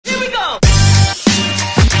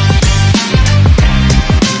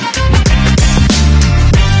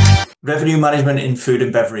Revenue management in food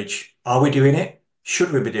and beverage. Are we doing it?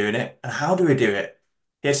 Should we be doing it? And how do we do it?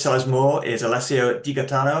 Here to tell us more is Alessio Di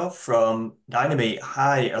Gaetano from DynamEat.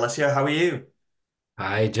 Hi, Alessio, how are you?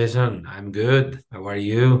 Hi, Jason. I'm good. How are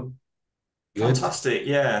you? Good? Fantastic.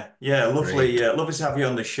 Yeah, lovely, Great. lovely to have you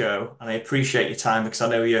on the show. And I appreciate your time because I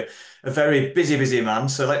know you're a very busy man.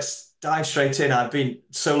 So let's dive straight in. I've been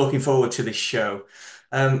so looking forward to this show.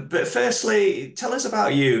 But firstly, tell us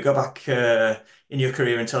about you. Go back in your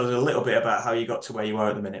career and tell us a little bit about how you got to where you are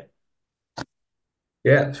at the minute.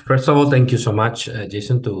 Yeah, first of all, thank you so much,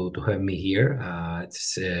 Jason, to have me here.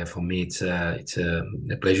 It's for me, it's a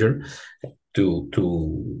pleasure to a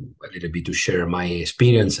little bit to share my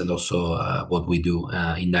experience and also what we do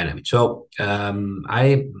in DynamEat. So I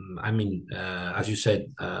mean, as you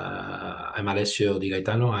said, I'm Alessio Di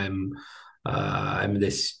Gaetano. I'm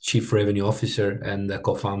the Chief Revenue Officer and the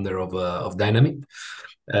co-founder of DynamEat.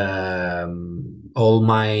 All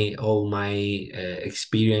my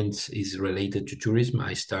experience is related to tourism.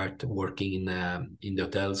 I start working in the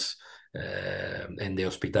hotels and the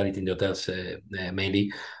hospitality in the hotels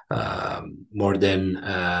mainly more than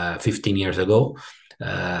 15 years ago.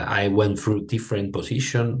 I went through different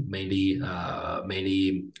positions, mainly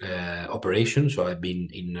operations. So I've been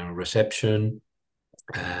in reception,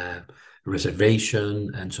 uh,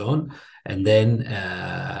 reservation, and so on. And then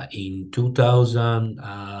in 2000,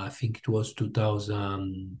 I think it was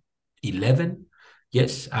 2011.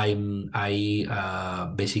 Yes, I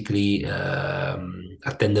basically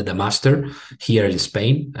attended a master here in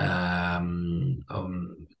Spain. It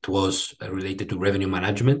was related to revenue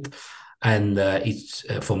management, and it's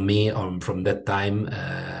for me from that time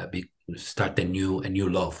start a new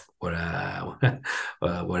love where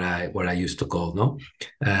what I used to call no.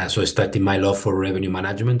 So I started my love for revenue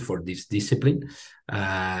management for this discipline.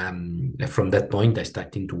 From that point, I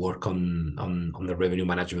started to work on the revenue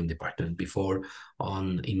management department before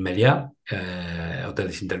on in Melia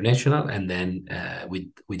Hotels International, and then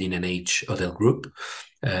within an H hotel group,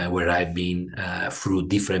 where I've been through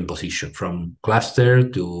different positions from cluster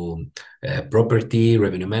to property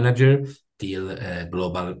revenue manager till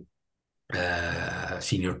global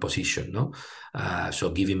senior position, no.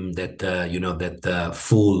 So give him that that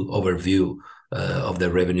full overview of the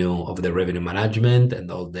revenue management and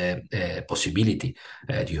all the possibility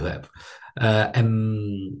that you have.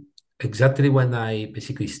 And exactly when I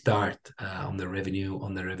basically start on the revenue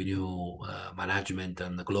management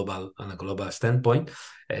on a global standpoint,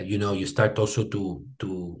 you start also to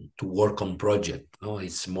work on project. No,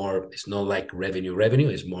 it's not like revenue.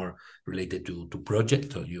 It's more related to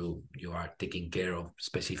project. So you are taking care of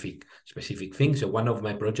specific things. So one of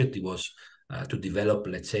my project was to develop,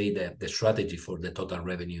 let's say, the strategy for the total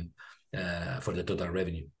revenue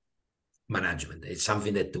management. It's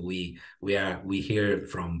something that we hear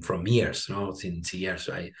from years, no, since years.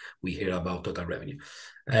 We hear about total revenue,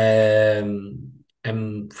 and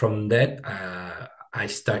from that I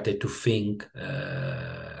started to think.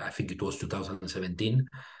 I think it was 2017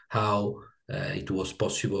 how it was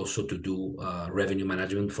possible also to do revenue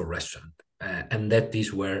management for restaurant, and that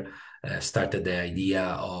is where started the idea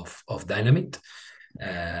of DynamEat.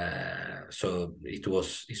 So it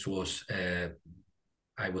was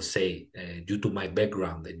I would say, due to my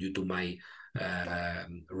background and due to my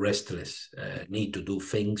restless need to do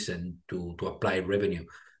things and to apply revenue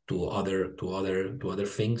to other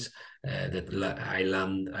things, I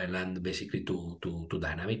land basically to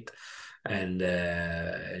DynamEat. And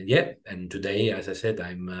yeah, and today, as I said,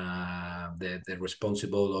 I'm the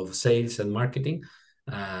responsible of sales and marketing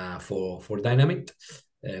for DynamEat,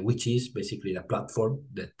 which is basically a platform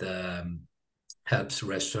that helps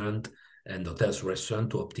restaurant and hotels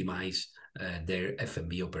restaurant to optimize their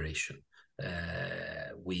F&B operation.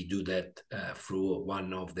 We do that through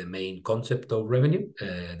one of the main concept of revenue,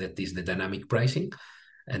 that is the dynamic pricing,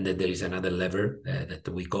 and then there is another lever that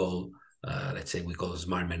we call, let's say, we call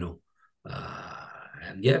smart menu.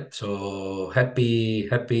 And yeah, so happy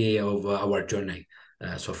of our journey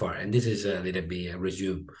so far. And this is a little bit a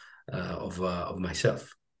resume of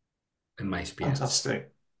myself and my experience.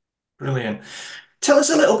 Fantastic. Brilliant. Tell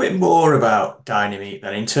us a little bit more about DynamEat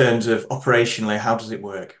then, in terms of operationally, how does it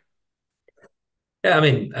work? Yeah, I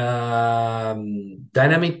mean,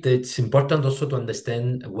 dynamic, it's important also to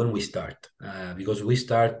understand when we start, because we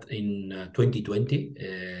start in 2020,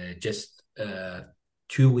 just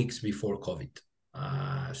 2 weeks before COVID.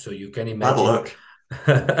 So you can Bad imagine, luck.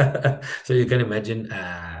 so you can imagine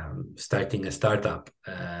starting a startup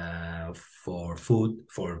for food,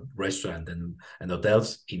 for restaurant and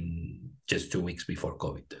hotels in just 2 weeks before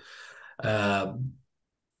COVID. Uh,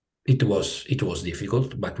 it was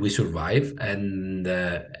difficult, but we survived,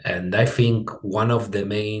 and I think one of the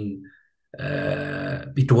main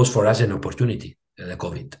it was for us an opportunity, the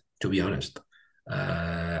COVID. To be honest,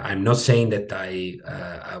 I'm not saying that I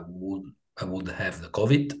would have the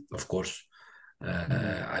COVID. Of course,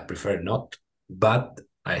 Mm. I prefer not, but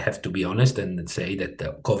I have to be honest and say that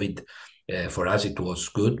the COVID. For us, it was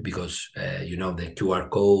good because the QR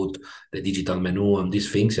code, the digital menu, and these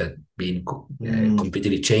things had been Mm.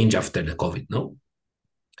 completely changed after the COVID. No,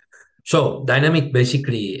 so DynamEat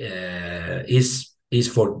basically is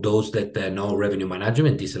for those that know revenue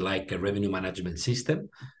management. Is like a revenue management system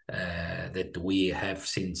that we have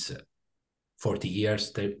since 40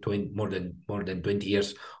 years, 20, more than 20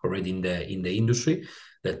 years already in the industry,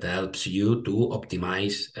 that helps you to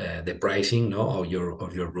optimize the pricing, no,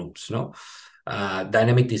 of your rooms. No,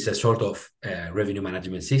 DynamEat is a sort of revenue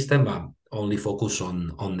management system, only focus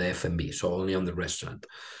on the F&B, so only on the restaurant.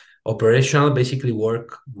 Operational basically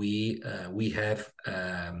work. We have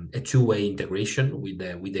a two-way integration with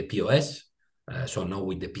the POS. So not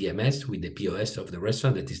with the PMS, with the POS of the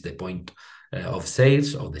restaurant. That is the point of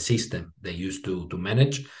sales of the system they use to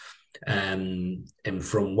manage. And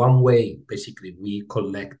from one way, basically, we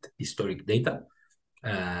collect historic data.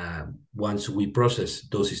 Once we process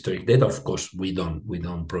those historic data, of course, we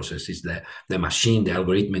don't process. It's the machine, the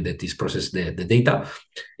algorithm that is process the data,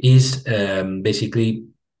 is basically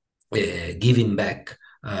giving back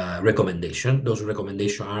recommendation. Those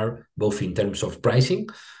recommendations are both in terms of pricing,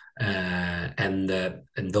 and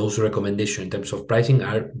those recommendations in terms of pricing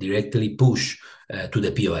are directly pushed to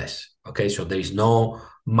the POS. Okay, so there is no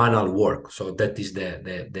manual work. So that is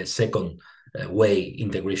the second way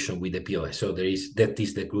integration with the POS. So that is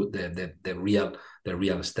the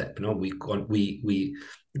real step. No, we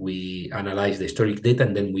analyze the historic data,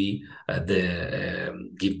 and then we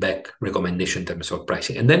give back recommendation in terms of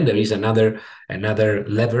pricing. And then there is another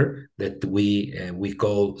lever that we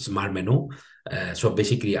call smart menu. So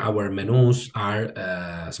basically, our menus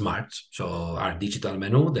are smart, so our digital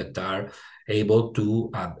menu that are able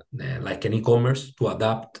to, like an e-commerce, to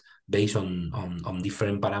adapt based on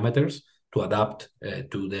different parameters, to adapt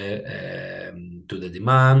to the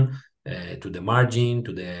demand, to the margin,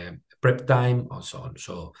 to the prep time, and so on.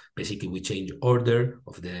 So basically, we change order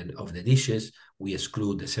of the dishes. We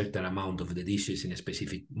exclude a certain amount of the dishes in a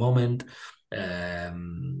specific moment.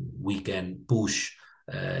 We can push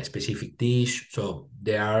a specific dish. So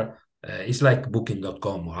it's like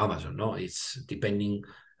Booking.com or Amazon. No, it's depending.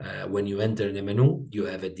 When you enter the menu, you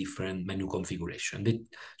have a different menu configuration.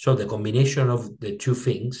 So the combination of the two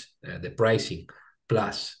things, the pricing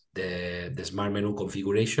plus the smart menu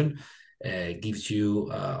configuration, gives you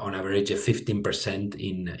on average a 15%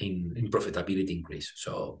 in profitability increase.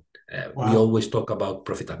 So we Wow. always talk about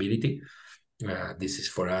profitability. This is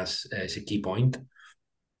for us as a key point.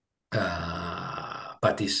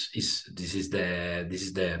 But this is the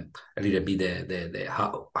a little bit the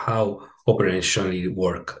how operationally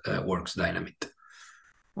works DynamEat.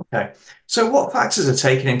 Okay. So what factors are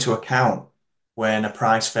taken into account when a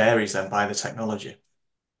price varies then by the technology?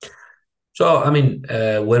 So I mean,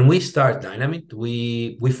 when we start DynamEat,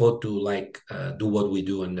 we thought to like do what we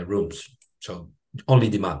do in the rooms. So only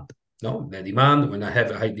demand. No, the demand. When I have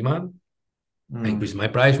a high demand, I Mm. increase my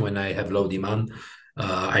price. When I have low demand,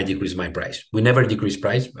 I decrease my price. We never decrease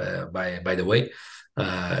price, by the way,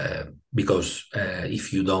 because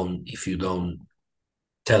if you don't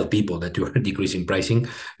tell people that you are decreasing pricing,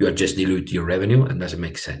 you are just dilute your revenue, and doesn't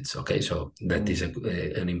make sense. Okay, so that is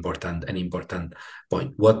Mm. an important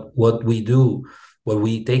point. What we do, what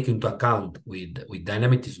we take into account with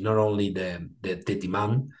DynamEat is not only the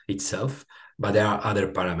demand itself, but there are other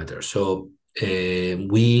parameters. So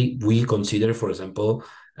we consider, for example,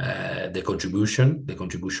 the contribution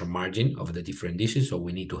margin of the different dishes. So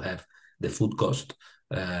we need to have the food cost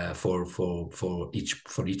for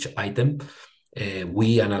each item.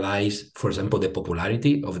 We analyze, for example, the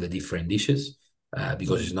popularity of the different dishes,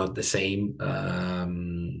 because it's Mm. not the same.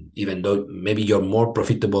 Even though maybe your more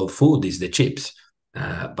profitable food is the chips,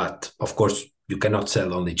 but of course you cannot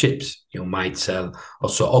sell only chips. You might sell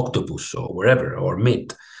also octopus or wherever, or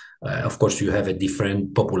meat. Of course, you have a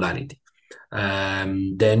different popularity.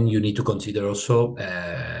 Then you need to consider also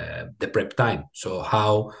the prep time. So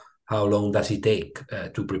how long does it take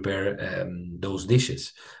to prepare those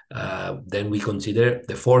dishes? Then we consider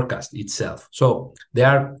the forecast itself. So there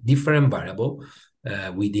are different variables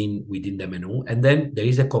within the menu, and then there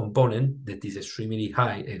is a component that is extremely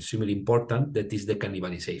high, extremely important. That is the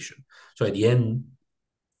cannibalization. So at the end,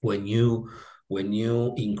 when you when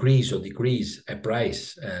you increase or decrease a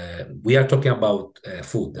price, we are talking about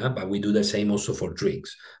food, but we do the same also for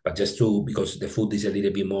drinks. But just to, because the food is a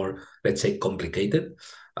little bit more, let's say, complicated.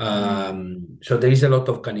 Mm. So there is a lot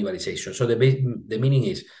of cannibalization. So the meaning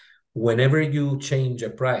is, whenever you change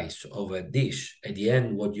a price of a dish, at the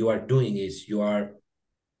end, what you are doing is you are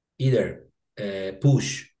either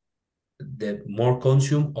push the more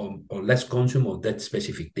consume or less consume of that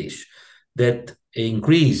specific dish. That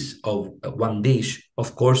increase of one dish,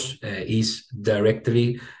 of course, is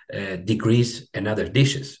directly decrease another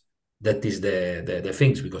dishes. That is the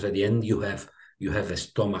things, because at the end you have a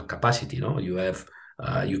stomach capacity. No, you have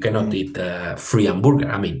you cannot Mm. eat free hamburger.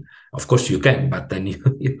 I mean, of course you can, but then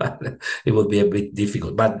it would be a bit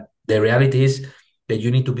difficult. But the reality is that you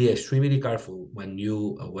need to be extremely careful when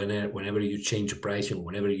you whenever you change pricing,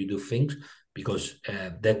 whenever you do things, because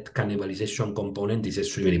that cannibalization component is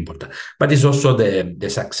extremely important. But it's also the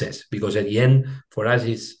success, because at the end for us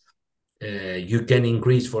is you can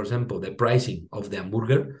increase, for example, the pricing of the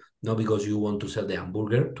hamburger, not because you want to sell the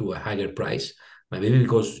hamburger to a higher price, but maybe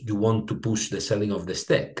because you want to push the selling of the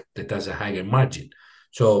steak that has a higher margin.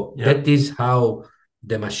 So Yeah. that is how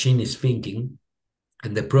the machine is thinking,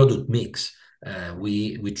 and the product mix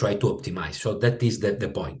we try to optimize. So that is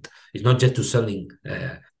the point. It's not just to selling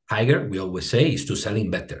higher, we always say, is to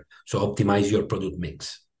selling better. So optimize your product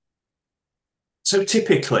mix. So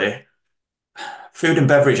typically, food and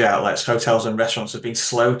beverage outlets, hotels and restaurants have been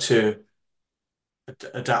slow to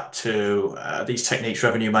adapt to these techniques,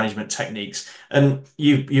 revenue management techniques. And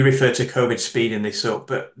you refer to COVID speeding this up,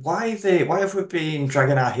 but why have we been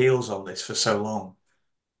dragging our heels on this for so long?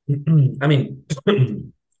 I mean,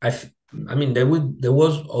 I, I mean, there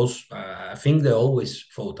was also, I think they always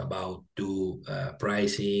thought about do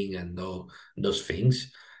pricing and those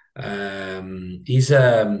things. Is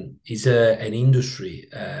an industry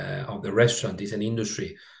of the restaurant is an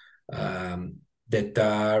industry um, that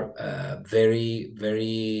are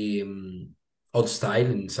very old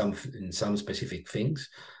style in some specific things.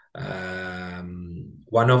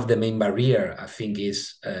 One of the main barrier, I think,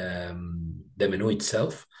 is the menu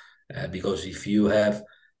itself, because if you have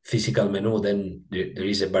physical menu, then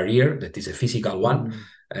there is a barrier that is a physical one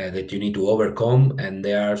Mm. that you need to overcome, and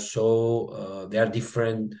there are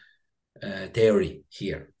different theory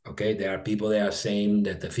here. Okay, there are people that are saying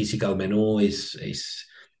that the physical menu is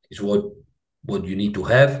what you need to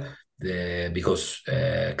have, because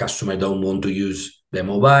customer don't want to use the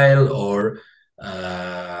mobile, or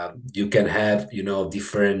you can have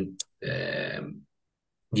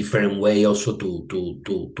different way also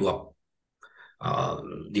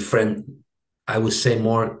different, I would say,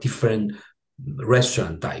 more different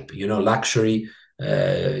restaurant type. Luxury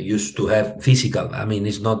used to have physical. I mean,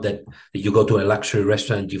 it's not that you go to a luxury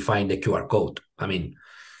restaurant, you find the QR code. I mean,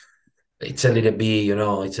 it's a little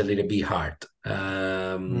bit hard.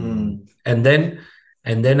 Mm. And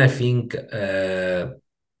then I think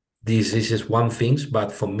this is one thing,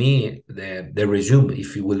 but for me, the resume,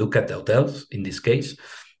 if you will look at the hotels in this case,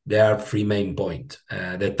 there are three main points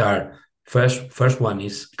that are first one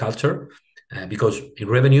is culture, because in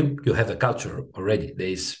revenue you have a culture already. There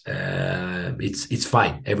is it's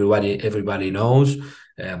fine. Everybody knows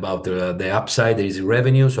about the upside. There is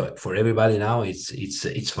revenue, so for everybody now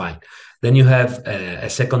it's fine. Then you have a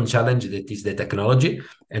second challenge, that is the technology,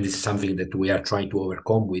 and this is something that we are trying to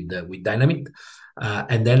overcome with DynamEat.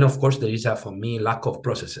 And then, of course, there is for me, lack of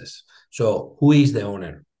processes. So who is the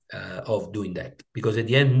owner of doing that? Because at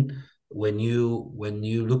the end, when you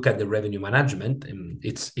look at the revenue management,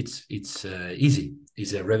 it's easy.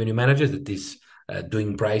 It's a revenue manager that is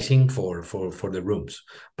doing pricing for the rooms.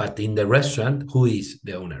 But in the restaurant, who is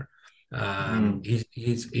the owner? Mm.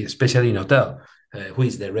 Is especially in hotel. Who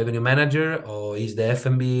is the revenue manager, or is the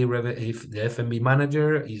F&B if the F&B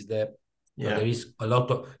manager is the. So there Yeah. is a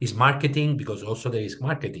lot of is marketing, because also there is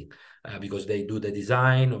marketing, because they do the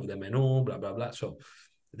design of the menu, blah blah blah. So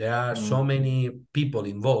there are so Mm. many people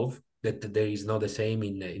involved that there is not the same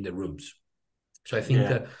in the rooms. So I think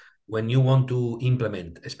Yeah. when you want to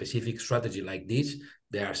implement a specific strategy like this,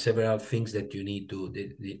 there are several things that you need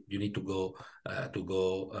to go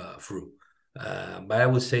through. But I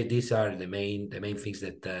would say these are the main things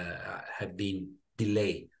that have been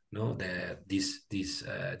delayed. No,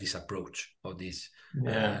 this approach, or this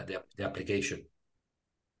Yeah. the application.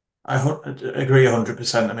 Agree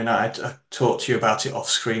 100%. I mean, I talked to you about it off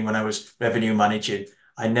screen when I was revenue managing.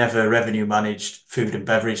 I never revenue managed food and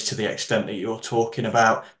beverage to the extent that you're talking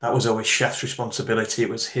about. That was always chef's responsibility. It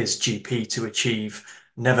was his GP to achieve.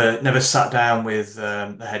 Never sat down with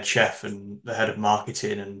the head chef and the head of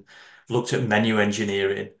marketing and looked at menu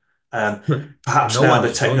engineering. And Perhaps no now one the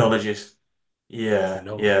is doing. technologies. you Yeah,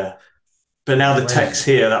 know. yeah. But now the Otherwise, tech's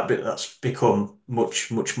here, that's become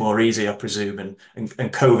much more easy, I presume, and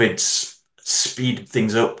COVID's speeded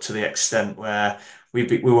things up to the extent where we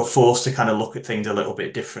were forced to kind of look at things a little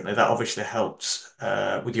bit differently. That obviously helps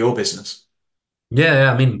with your business.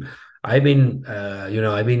 yeah, I mean, I've been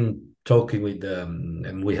talking with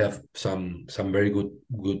and we have some very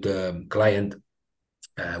good client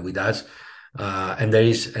with us, and there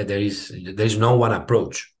is no one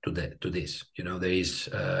approach to this. There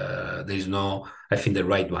is no, I think, the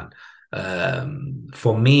right one.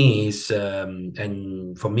 For me is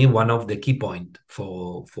and for me one of the key point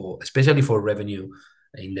for especially for revenue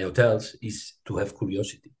in the hotels is to have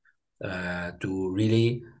curiosity, to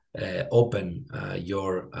really open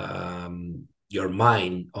your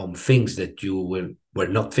mind on things that you were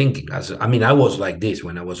not thinking. As I mean, I was like this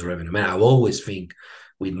when I was a revenue man. I always think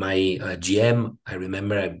with my GM. I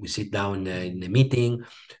remember we sit down in the meeting,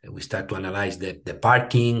 we start to analyze the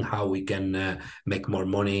parking, how we can make more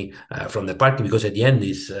money from the parking, because at the end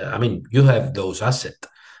is, I mean, you have those assets.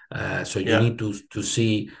 So you Yeah. need to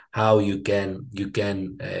see how you can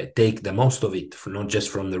take the most of it, not just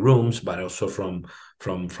from the rooms, but also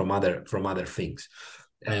from other things.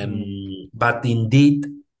 Mm. But indeed,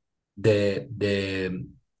 the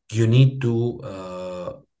you need to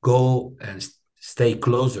go and stay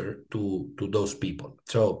closer to those people.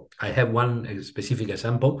 So I have one specific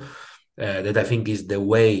example that I think is the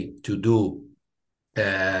way to do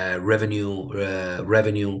revenue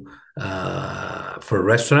for a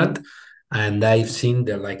restaurant. And I've seen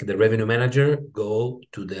the revenue manager go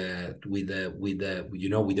to the with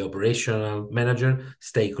the operational manager,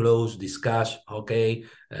 stay close, discuss, okay,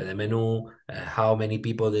 the menu, how many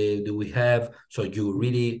people do we have. So you're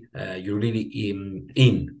really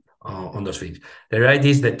on those things. The reality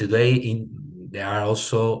is that today there are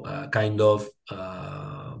also kind of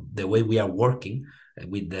the way we are working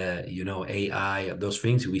with the AI, those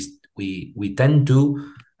things. We tend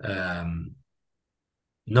to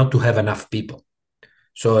not to have enough people.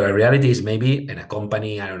 So the reality is, maybe in a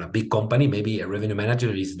company, I don't know, a big company, maybe a revenue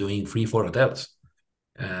manager is doing 3 4 hotels.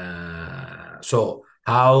 So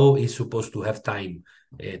how is supposed to have time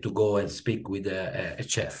to go and speak with a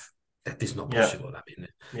chef? That is not Yeah. possible. I mean,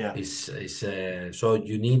 Yeah. so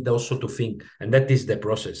you need also to think, and that is the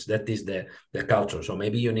process. That is the culture. So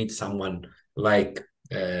maybe you need someone like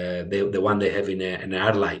the one they have in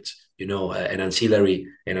airlines. An ancillary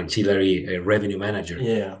revenue manager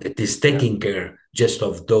Yeah. that is Yeah. taking care just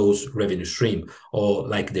of those revenue stream, or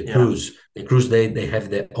like the Yeah. cruise. The cruise, they have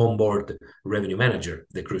the onboard revenue manager,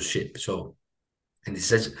 the cruise ship. So, and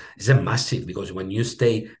it's a massive, because when you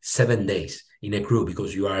stay 7 days in a crew,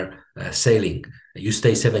 because you are sailing, you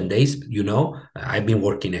stay 7 days. I've been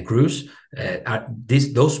working a cruise.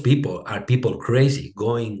 Those people are people crazy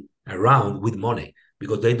going around with money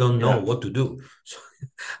because they don't know Yeah. what to do. So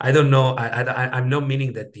I don't know. I'm not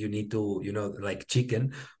meaning that you need to, like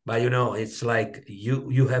chicken, but it's like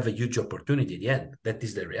you have a huge opportunity at the end. That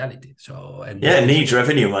is the reality. So, and Yeah, that it is needs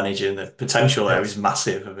revenue managing. The potential there is that's.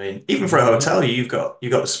 massive. I mean, even for a Mhm. hotel, you've got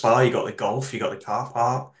the spa, you've got the golf, you've got the car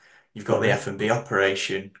park, you've got the Correct. F&B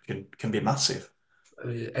operation can be massive.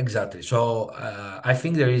 Exactly. So I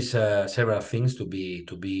think there is several things to be.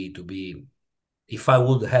 If I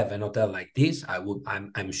would have an hotel like this, I would.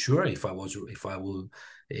 I'm sure if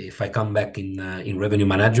I come back in revenue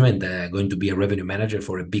management, going to be a revenue manager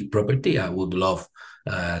for a big property, I would love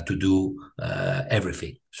to do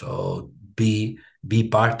everything. So be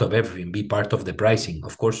part of everything. Be part of the pricing,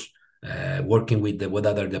 of course, working with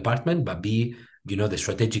other department, but be the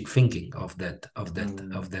strategic thinking of that of that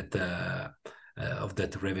Mm. of that. Of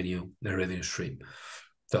that revenue stream.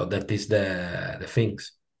 So that is the things.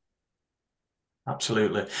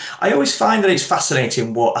 Absolutely. I always find that it's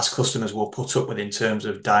fascinating what as customers will put up with in terms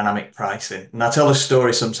of dynamic pricing. And I tell a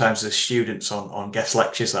story sometimes to students on guest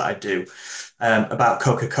lectures that I do about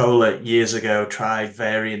Coca-Cola years ago tried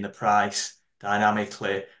varying the price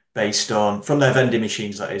dynamically based on, from their vending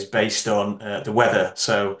machines, that is, based on the weather.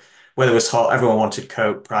 So weather was hot, everyone wanted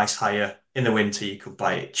Coke, price higher. In the winter, you could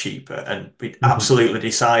buy it cheaper. And we Mhm. absolutely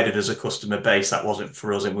decided as a customer base that wasn't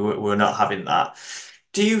for us and we were not having that.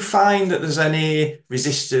 Do you find that there's any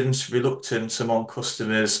resistance, reluctance among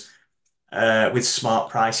customers with smart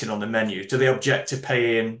pricing on the menu? Do they object to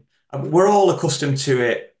paying? We're all accustomed to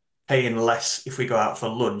it paying less if we go out for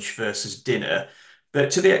lunch versus dinner. But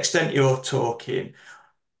to the extent you're talking,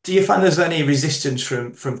 do you find there's any resistance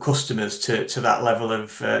from customers to that level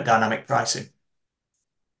of dynamic pricing?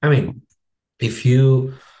 I mean, if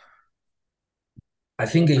you, I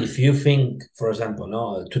think if you think, for example,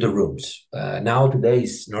 no, to the rooms. Now today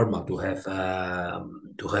is normal to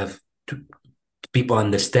have people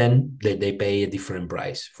understand that they pay a different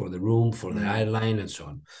price for the room, for the Mm. airline, and so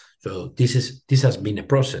on. So this has been a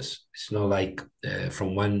process. It's not like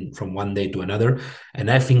from one day to another.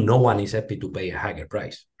 And I think no one is happy to pay a higher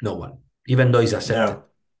price. No one, even though it's accepted. No.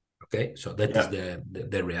 Okay, so that is Yeah.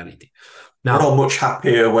 the reality. We're all Now, much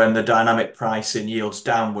happier when the dynamic pricing yields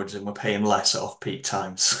downwards and we're paying less at off-peak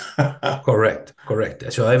times. correct,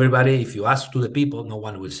 correct. So everybody, if you ask to the people, no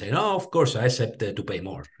one will say, "No, of course I accept to pay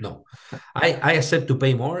more." No, I accept to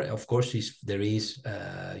pay more. Of course, if there is,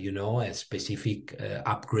 a specific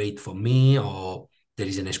upgrade for me, or there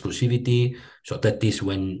is an exclusivity, so that is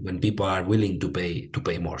when people are willing to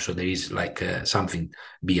pay more. So there is like something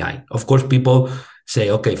behind. Of course, people say,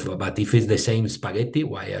 "Okay, but if it's the same spaghetti,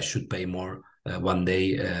 why I should pay more one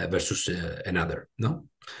day versus another?" No.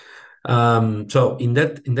 So in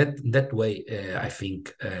that way, I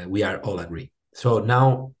think we are all agree. So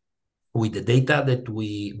now with the data that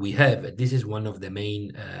we have, this is one of the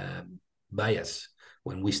main bias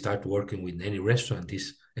when we start working with any restaurant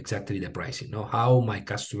is exactly the pricing. You know, how my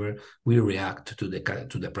customer will react to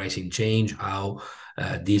the pricing change, how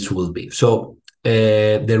this will be. So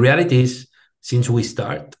the reality is, since we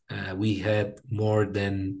start, we had more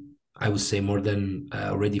than, I would say, more than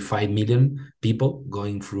already 5 million people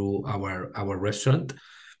going through our restaurant,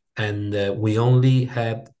 and we only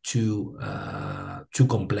have to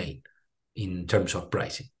complain in terms of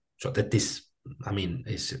pricing. So that is, I mean,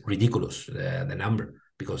 it's ridiculous, the number,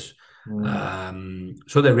 because Mm.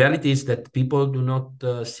 so the reality is that people do not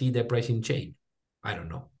see the pricing change. I don't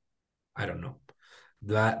know. I don't know.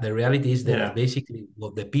 The reality is that Yeah. basically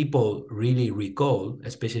what the people really recall,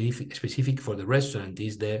 especially specific for the restaurant,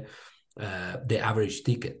 is the average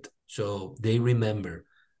ticket. So they remember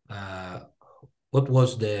uh, what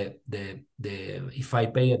was the if I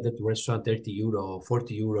pay at that restaurant 30 euro,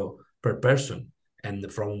 40 euro per person,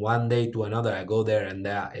 and from one day to another I go there and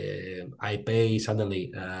I pay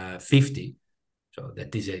suddenly 50. So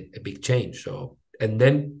that is a big change. So, and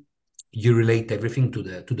then you relate everything to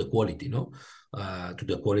the quality, no, to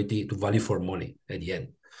the quality, to value for money at the end.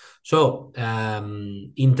 So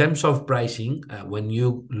in terms of pricing, when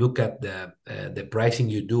you look at the pricing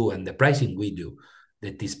you do and the pricing we do,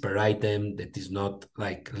 that is per item, that is not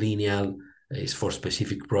like linear, is for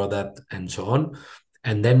specific product and so on.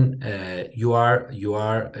 And then you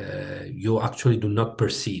actually do not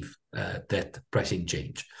perceive that pricing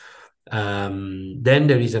change. Then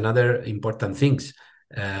there is another important things.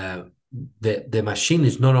 Uh, the machine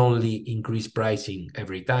is not only increase pricing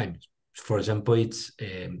every time. For example, it's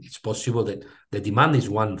possible that the demand is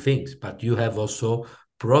one thing, but you have also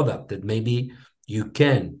product that maybe you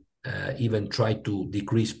can even try to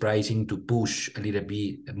decrease pricing to push a little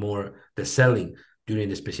bit more the selling during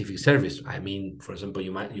the specific service. I mean, for example,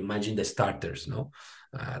 you imagine the starters, no,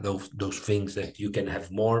 those things that you can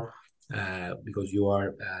have more because you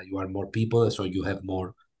are more people, so you have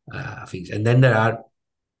more things. And then there are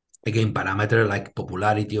again parameter like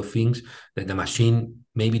popularity of things that the machine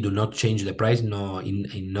maybe do not change the price, no,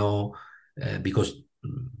 in no because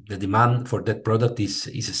the demand for that product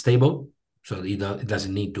is stable, so it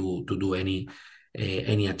doesn't need to do any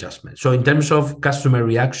adjustment. So in terms of customer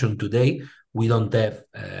reaction today, we don't have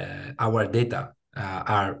our data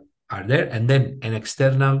are there, and then an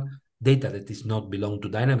external data that is not belong to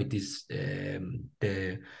DynamEat is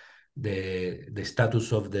the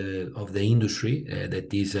status of the industry.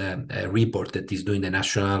 That is a report that is doing the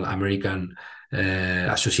National American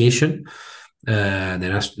Association,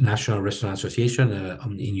 the National Restaurant Association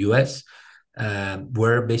in US,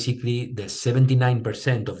 where basically the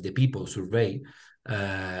 79% of the people surveyed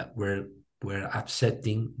were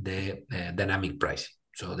accepting the dynamic pricing.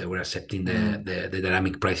 So they were accepting Mm. the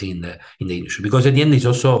dynamic pricing in the industry, because at the end it's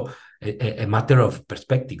also a matter of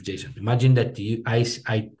perspective, Jason. Imagine that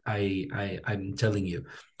I'm telling you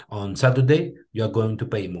on Saturday you are going to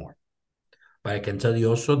pay more, but I can tell you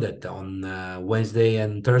also that on Wednesday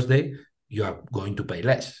and Thursday you are going to pay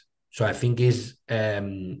less. So I think is a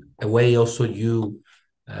way also you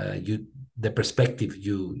the perspective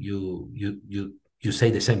you say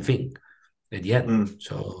the same thing at the end. Mm.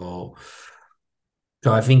 So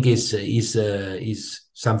I think is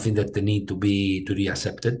something that they need to be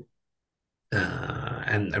accepted,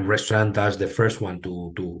 and a restaurant as the first one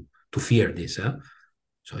to fear this. Huh?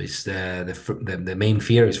 So it's the main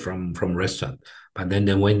fear is from restaurant, but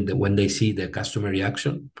then when they see the customer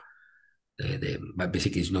reaction, but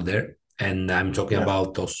basically it's not there. And I'm talking Yeah.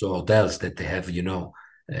 about also hotels that they have,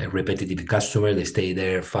 repetitive customer. They stay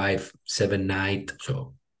there 5, 7 night,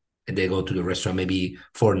 so and they go to the restaurant maybe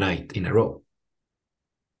 4 night in a row.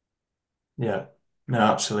 Yeah. No,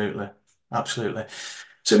 absolutely. Absolutely.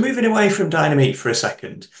 So moving away from DynamEat for a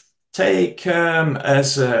second, take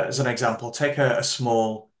as an example, take a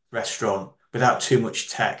small restaurant without too much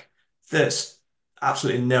tech that's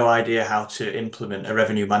absolutely no idea how to implement a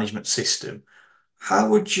revenue management system. How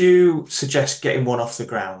would you suggest getting one off the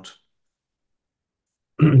ground?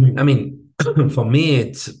 I mean, for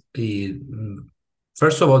me,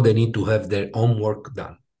 first of all, they need to have their own work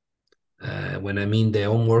done. When I mean their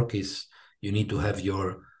own work is you need to have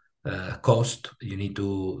your cost, you need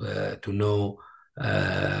to know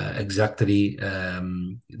exactly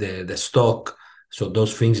the stock, so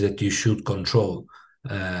those things that you should control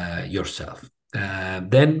yourself.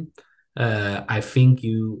 Then I think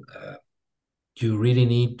you really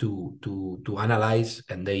need to analyze,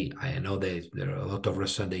 and I know there are a lot of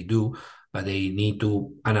restaurants they do, but they need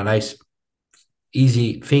to analyze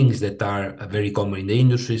easy things that are very common in the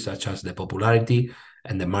industry, such as the popularity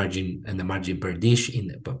and the margin per dish,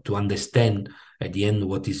 to understand at the end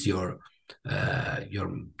what is your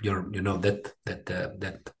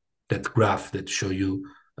that graph that show you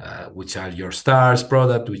which are your stars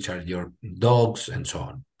product, which are your dogs, and so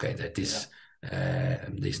on. Okay, that Yeah, is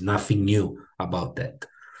there's nothing new about that.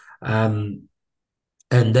 Um,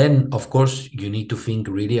 and then, of course, you need to think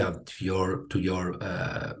really of to your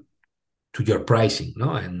pricing,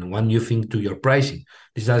 no? And when you think to your pricing,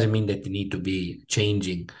 this doesn't mean that you need to be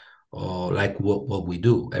changing or like what we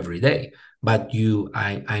do every day. But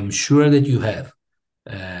I'm sure that you have,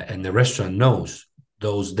 and the restaurant knows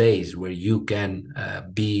those days where you can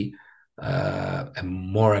be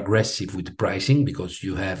more aggressive with pricing because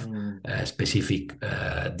you have mm, specific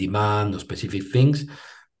demand or specific things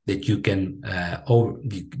that you can over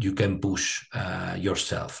you can push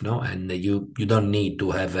yourself, no? And you don't need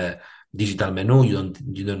to have a digital menu.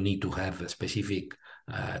 You don't need to have a specific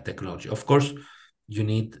technology. Of course, you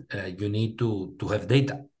need to have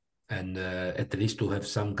data and at least to have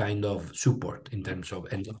some kind of support in terms of,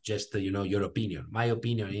 and not just your opinion. My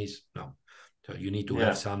opinion is no. So you need to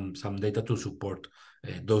have yeah, some data to support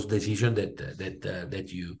those decisions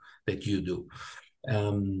that you do.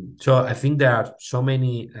 So I think there are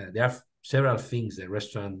several things the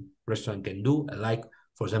restaurant can do, like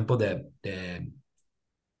for example the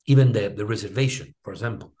even the reservation, for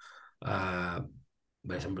example. Uh,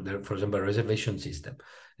 for example, a reservation system.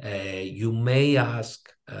 You may ask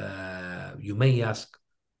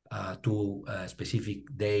to a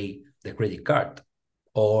specific day the credit card,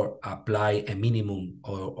 or apply a minimum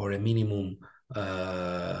or a minimum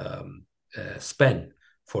uh, spend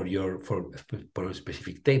for a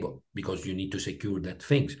specific table because you need to secure that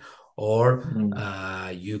things. Or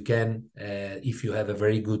mm, you can, if you have a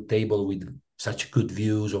very good table with such good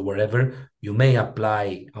views or whatever, you may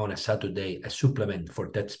apply on a Saturday a supplement for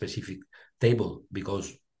that specific table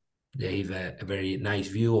because they have a very nice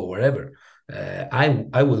view or whatever.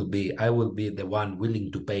 I will be the one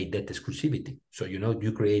willing to pay that exclusivity. So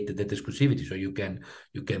you create that exclusivity, so you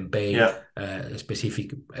can pay yeah, a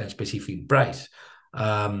specific price.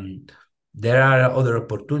 Um, there are other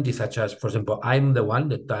opportunities, such as, for example, I'm the one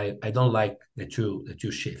that I don't like the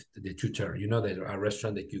two shift, the two turn. There are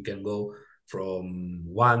restaurants that you can go from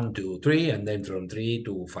 1 to 3 and then from 3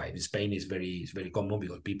 to 5. In Spain is very common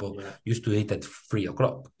because people yeah. used to eat at 3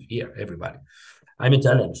 o'clock here, everybody. I'm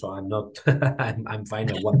Italian, so I'm not. I'm fine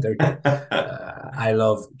at 1:30. I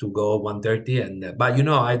love to go 1:30, and but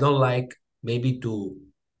I don't like maybe to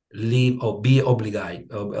leave or be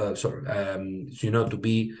obligated. Sorry, to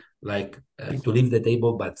be like to leave the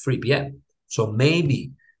table by 3 p.m. So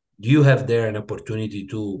maybe do you have there an opportunity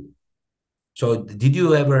to? So did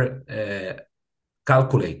you ever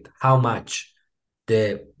calculate how much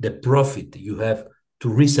the profit you have to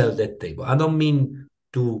resell that table? I don't mean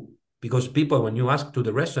to, because people, when you ask to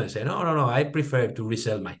the restaurant, say no, I prefer to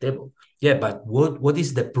resell my table. Yeah, but what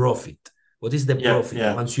is the profit? What is the Yeah, profit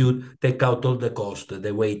yeah, once you take out all the cost,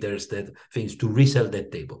 the waiters, the things to resell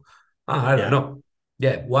that table? I don't yeah. know.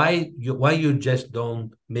 Yeah, why you just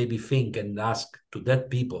don't maybe think and ask to that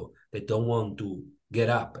people that don't want to get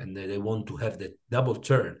up and they want to have the double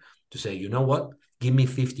turn to say, you know what, give me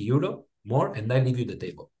 50 euro more and I leave you the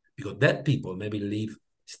table. Because that people maybe leave,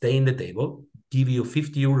 stay in the table, give you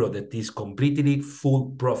 50 euro that is completely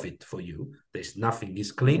full profit for you. There's nothing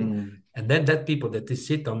is clean. Mm. And then that people that is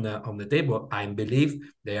sit on the table, I believe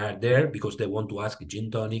they are there because they want to ask gin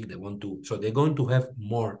tonic. They want to, so they're going to have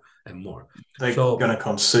more and more. They're So going to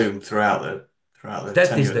consume throughout the that is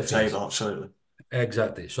tenure at the the things. table. Absolutely.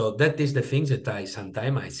 Exactly. So that is the things that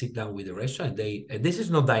sometimes I sit down with the restaurant. And this is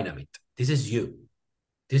not DynamEat. This is you.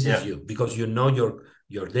 This is Yeah, you because you know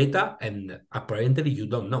your data, and apparently you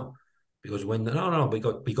don't know. Because when no,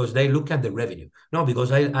 because they look at the revenue. No,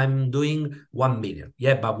 because I'm doing 1 million.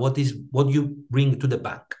 Yeah, but what you bring to the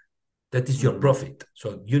bank? That is your Mm, profit.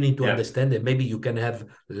 So you need to yeah. understand that maybe you can have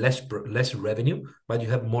less revenue, but you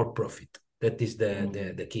have more profit. That is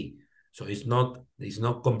Mm, the key. So it's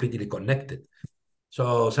not completely connected.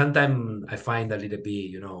 So sometimes I find a little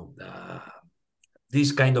bit,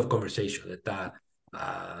 this kind of conversation that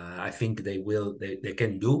I think they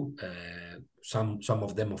can do. Some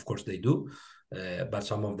of them, of course, they do, but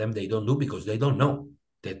some of them they don't do because they don't know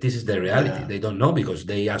that this is the reality. yeah. They don't know because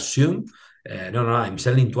they assume, no, I'm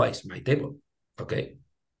selling twice my table. Okay.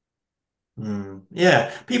 Mm,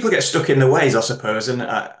 yeah. People get stuck in their ways, I suppose. And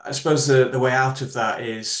I suppose the way out of that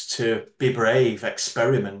is to be brave,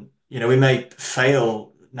 experiment. We may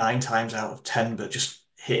fail 9 times out of 10, but just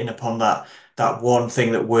hitting upon that one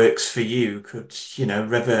thing that works for you could,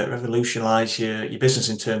 revolutionize your business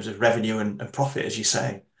in terms of revenue and profit, as you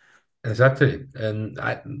say. Exactly, and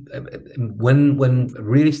when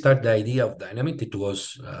really start the idea of DynamEat, it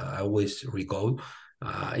was I always recall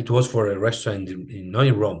it was for a restaurant not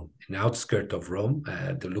in Rome, in the outskirts of Rome.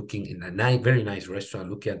 They're looking in a very nice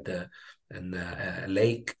restaurant, looking at a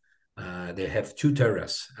lake. They have two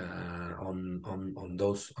terraces on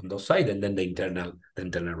those sides, and then the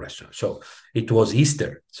internal restaurant. So it was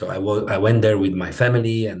Easter, so I went there with my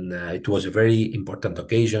family, and it was a very important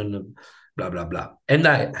occasion, blah blah blah. And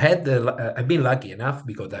I've been lucky enough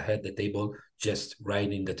because I had the table just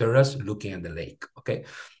right in the terrace looking at the lake. Okay,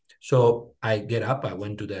 so I get up, I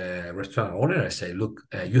went to the restaurant owner, I say, look,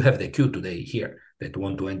 you have the queue today here that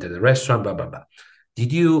want to enter the restaurant, blah blah blah.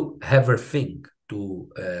 Did you ever think to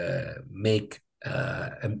make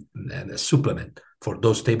a supplement for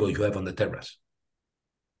those tables you have on the terrace?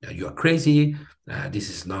 You are crazy. This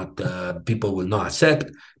is not, people will not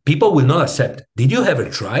accept. People will not accept. Did you ever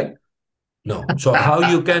try? No. So how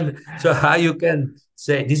you can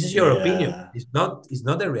say this is your opinion? Yeah. It's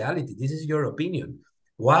not a reality. This is your opinion.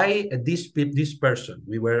 Why this person,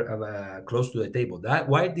 we were close to the table, that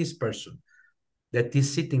why this person that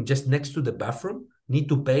is sitting just next to the bathroom need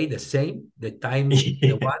to pay the same the time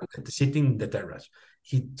the one that is sitting in the terrace?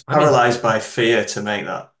 He I mean, Paralyzed by fear to make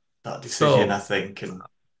that decision, I so think. And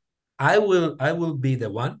I will be the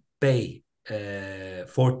one pay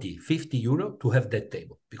 40, 50 euro to have that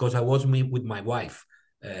table because I was with my wife,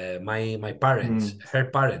 my parents, mm, her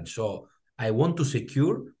parents. So I want to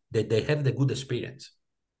secure that they have the good experience.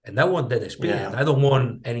 And I want that experience. yeah, I don't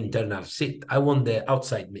want an internal seat. I want the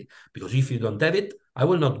outside meal. Because if you don't have it, I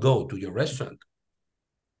will not go to your restaurant.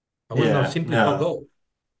 I will not yeah, simply not no, go.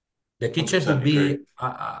 The kitchen could 100% be, agree.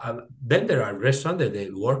 then there are restaurants that they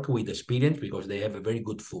work with experience because they have a very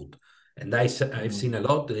good food. And I've Mm, seen a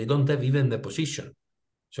lot, they don't have even the position.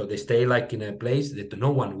 So they stay like in a place that no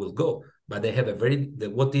one will go, but they have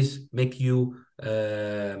what is make you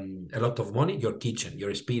a lot of money? Your kitchen, your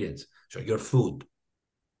experience. So your food,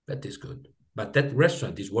 that is good. But that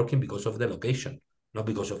restaurant is working because of the location, not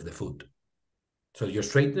because of the food. So your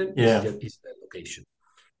straightener yeah, is the location.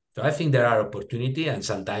 So I think there are opportunity and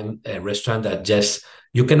sometimes a restaurant that just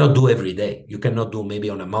you cannot do every day. You cannot do maybe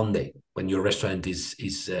on a Monday when your restaurant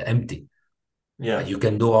is empty, but yeah. you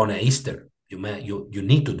can do on a Easter. You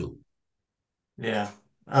need to do. Yeah,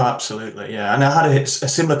 oh, absolutely. Yeah. And I had a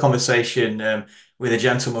similar conversation with a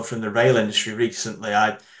gentleman from the rail industry recently.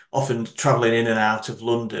 I often traveling in and out of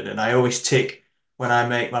London, and I always tick when I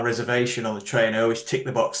make my reservation on the train, I always tick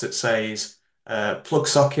the box that says plug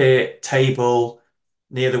socket, table,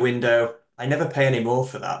 near the window. I never pay any more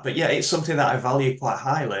for that. But yeah, it's something that I value quite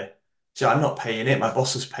highly. So I'm not paying it, my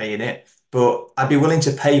boss is paying it, but I'd be willing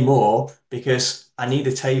to pay more because I need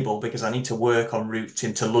a table because I need to work en route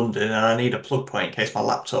into London and I need a plug point in case my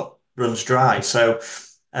laptop runs dry. So,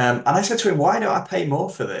 and I said to him, why don't I pay more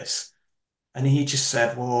for this? And he just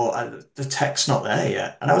said, well, the tech's not there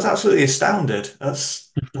yet. And I was absolutely astounded.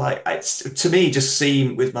 That's like, to me, just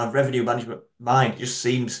seem with my revenue management mind, it just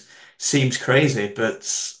seems crazy.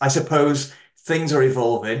 But I suppose things are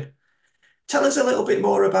evolving. Tell us a little bit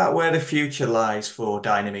more about where the future lies for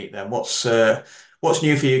DynamEat then. What's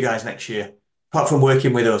new for you guys next year, apart from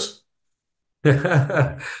working with us?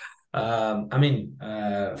 I mean,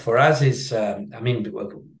 for us is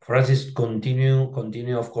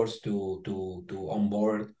continue, of course, to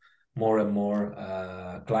onboard more and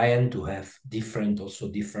more client to have different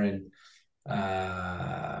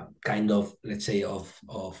kind of, let's say, of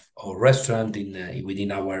restaurant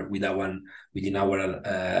within our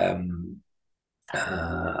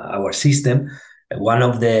system. One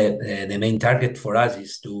of the main target for us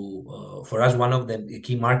is for us, one of the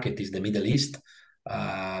key market is the Middle East,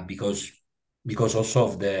 because also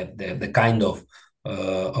of the kind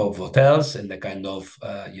of hotels and the kind of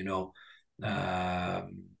uh,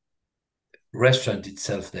 restaurant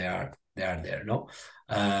itself they are there, no.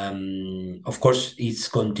 Of course, it's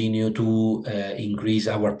continue to increase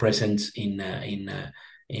our presence in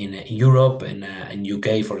Europe, and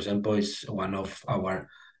UK, for example, is one of our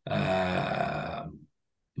uh,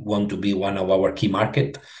 want to be one of our key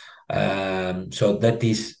market. So that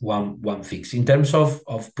is one fix in terms of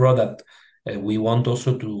product. We want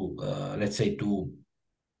also to let's say to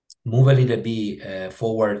move a little bit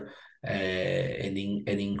forward, and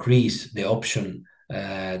increase the option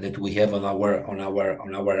that we have on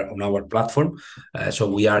our platform. So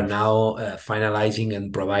we are now finalizing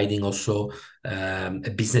and providing also a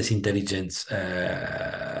business intelligence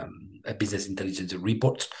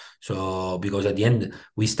report. So because at the end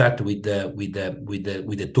we start with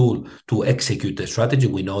the tool to execute the strategy.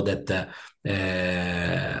 We know that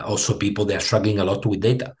also people, they are struggling a lot with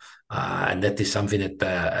data, and that is something that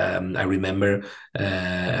I remember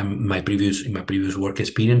in my previous work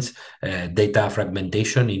experience. Data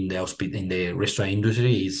fragmentation in the restaurant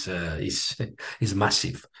industry is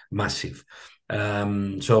massive, massive.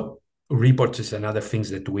 So reports is another things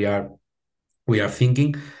that we are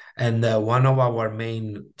thinking, and one of our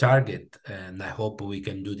main target, and I hope we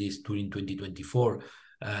can do this during 2024,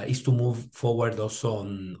 is to move forward also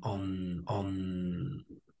on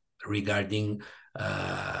regarding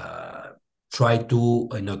try to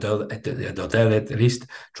in hotel at least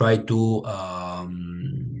try to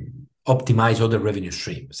optimize other revenue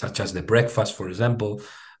streams, such as the breakfast, for example,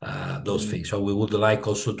 those things. So we would like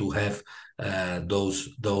also to have those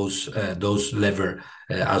lever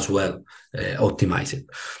as well, optimize it.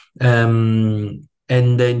 And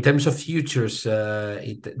in terms of futures,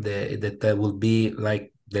 that will be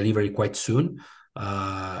like delivery quite soon.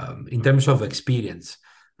 In terms of experience,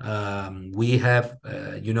 we have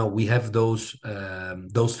those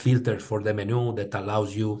filters for the menu that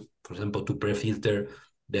allows you, for example, to pre-filter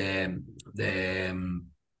the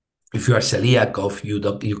if you are celiac, of you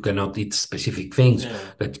cannot eat specific things, Yeah.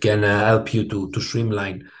 that can help you to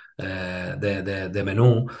streamline the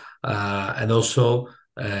menu. And also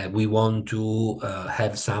we want to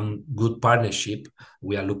have some good partnership.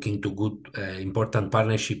 We are looking to good important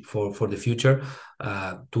partnership for the future,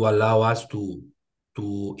 to allow us to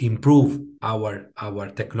improve our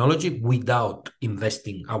technology without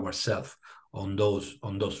investing ourselves on those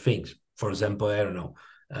things. For example, I don't know,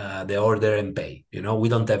 the order and pay. We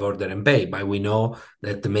don't have order and pay, but we know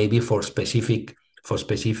that maybe for specific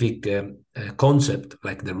concept,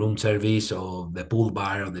 like the room service or the pool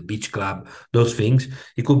bar or the beach club, those things,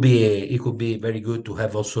 it could be very good to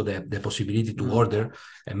have also the possibility to Mm. order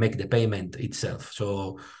and make the payment itself.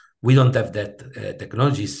 So we don't have that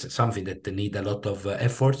technology. Is something that need a lot of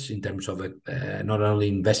efforts in terms of not only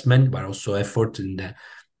investment but also effort in the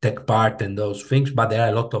tech part and those things. But there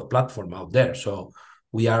are a lot of platform out there, so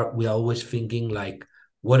we are always thinking like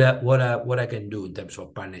what I can do in terms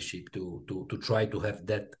of partnership to try to have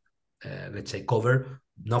that, let's say, cover,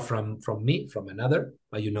 not from me, from another,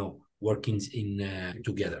 but working in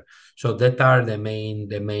together. So that are the main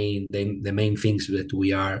things that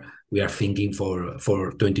we are thinking for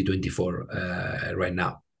 2024 right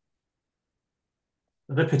now.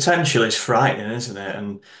 The potential is frightening, isn't it?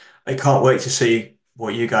 And I can't wait to see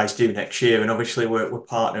what you guys do next year. And obviously, we're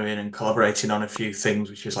partnering and collaborating on a few things,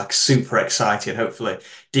 which is like super exciting. Hopefully,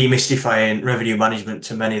 demystifying revenue management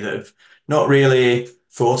to many that have not really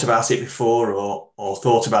thought about it before, or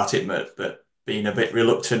thought about it, but being a bit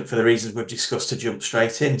reluctant for the reasons we've discussed, to jump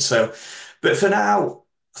straight in. So, but for now,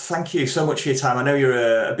 thank you so much for your time. I know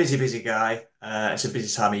you're a busy, busy guy. It's a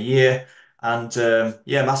busy time of year. And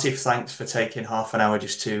yeah, massive thanks for taking half an hour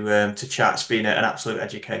just to chat. It's been an absolute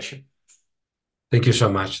education. Thank you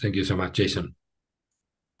so much. Thank you so much, Jason.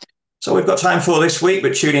 So we've got time for this week,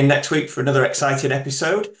 but tune in next week for another exciting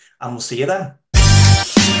episode, and we'll see you then.